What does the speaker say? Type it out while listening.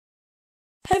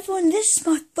Hey everyone, this is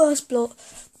my first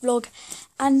vlog,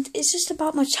 and it's just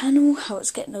about my channel, how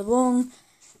it's getting along,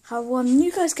 how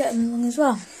you guys getting along as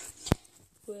well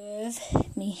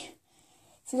with me.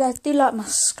 If you guys do like my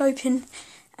scoping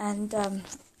and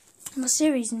my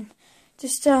series, and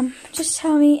just tell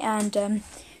me, and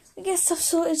we get stuff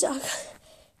sorted. If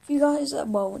you guys,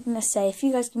 if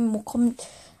you guys give me more comment,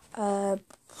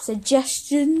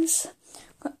 suggestions,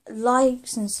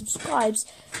 likes and subscribes,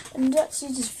 and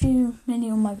actually just a few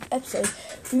many on my episodes,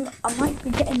 I might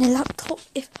be getting a laptop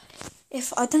if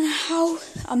I don't know how.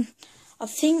 I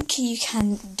think you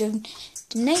can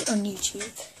donate on YouTube.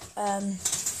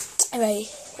 Anyway,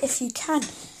 if you can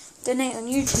donate on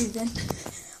YouTube, then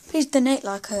please donate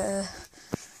like a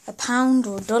pound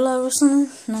or a dollar or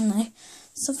something. No,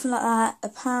 something like that, a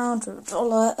pound or a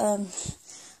dollar.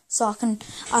 So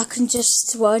I can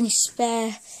just only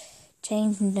spare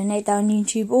change and donate that on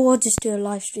YouTube, or just do a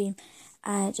live stream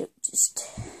and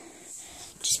just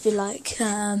be like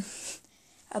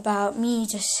about me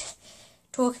just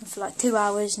talking for like 2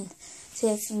 hours, and see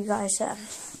if you guys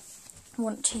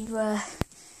want to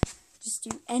just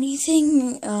do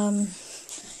anything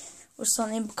or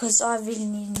something, because I really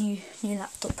need a new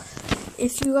laptop.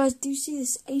 If you guys do see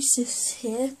this Asus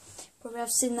here, probably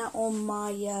have seen that on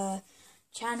my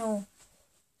channel.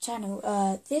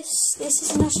 This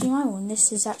isn't actually my one.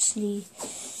 This is actually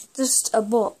just a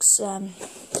box.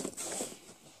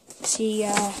 See,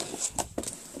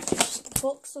 just the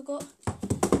box I got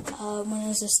when I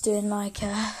was just doing like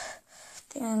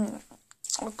thing.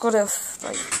 I got I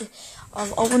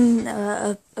wanted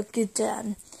a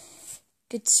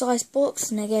good size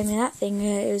box, and they gave me that thing.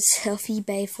 It was off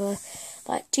eBay for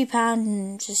like £2,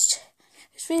 and just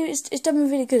it's done me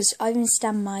really good. I even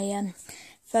stand my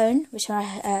phone,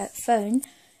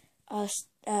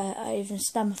 I even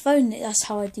stand my phone. That's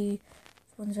how I do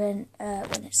ones when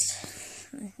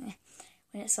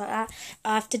it's like that.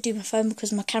 I have to do my phone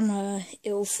because my camera,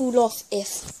 it will fall off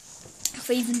if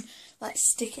I even like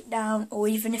stick it down, or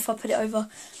even if I put it over.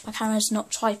 My camera's not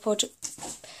tripod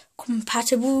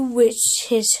compatible,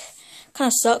 which is kind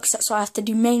of sucks. That's why I have to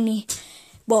do mainly.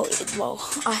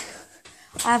 I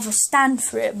have a stand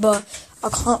for it, but I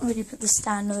can't really put the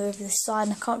stand over this side,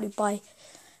 and I can't really buy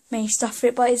many stuff for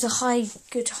it. But it's a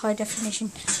good high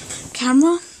definition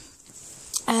camera.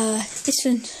 This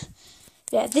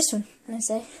one, I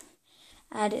say,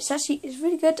 and it's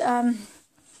really good. Yeah,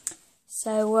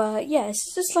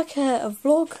 it's just like a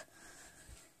vlog.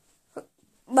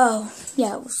 Well,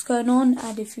 yeah, what's going on?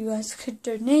 And if you guys could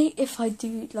donate, if I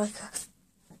do like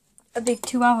a big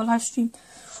 2-hour live stream,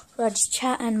 where I just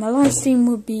chat, and my live stream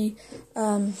will be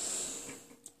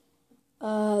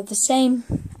the same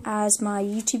as my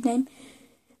YouTube name.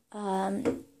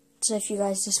 So if you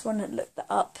guys just want to look that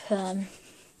up,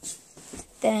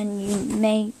 then you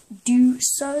may do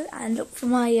so, and look for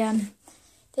my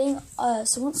thing.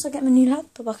 So once I get my new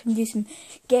laptop, I can do some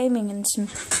gaming and some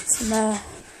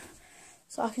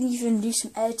so I can even do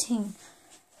some editing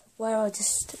where I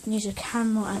just use a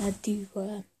camera and I do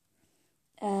where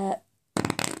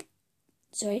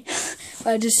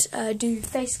I just do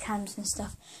face cams and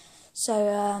stuff.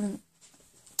 So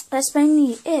that's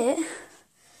mainly it.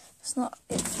 That's not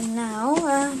it for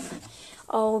now.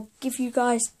 I'll give you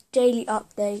guys daily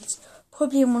updates,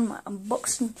 probably in one of my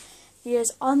unboxing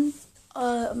videos. I'm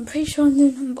pretty sure I'm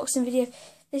doing an unboxing video.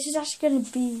 This is actually going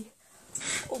to be,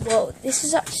 this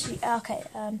is actually okay.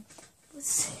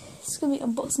 It's going to be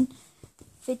an unboxing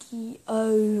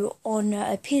video on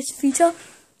a PS Vita,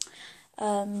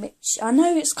 which I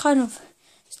know it's kind of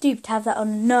stupid to have that on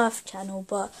a Nerf channel,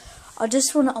 but I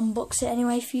just want to unbox it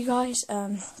anyway for you guys,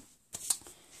 because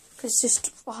it's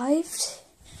just arrived.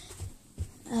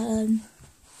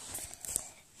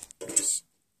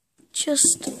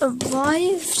 Just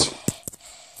arrived.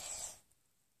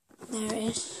 There it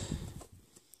is.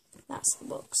 That's the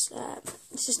box.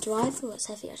 It's just arrived. Oh, it's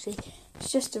heavy actually.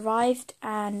 It's just arrived,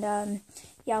 and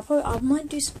yeah, I might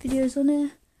do some videos on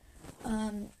it.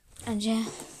 And yeah,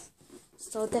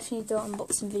 so I'll definitely do an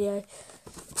unboxing video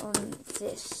on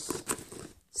this.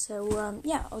 So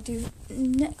yeah, I'll do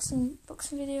next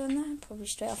unboxing video on that, probably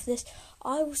straight after this.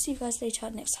 I will see you guys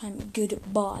later next time.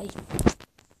 Goodbye.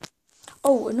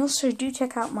 Oh, and also do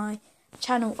check out my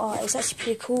channel art. It's actually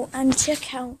pretty cool. And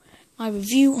check out my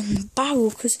review on the barrel,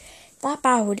 because that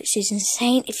barrel is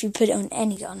insane if you put it on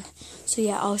any gun. So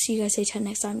yeah, I'll see you guys later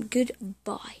next time.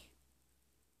 Goodbye.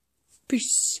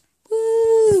 Peace.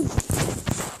 Woo!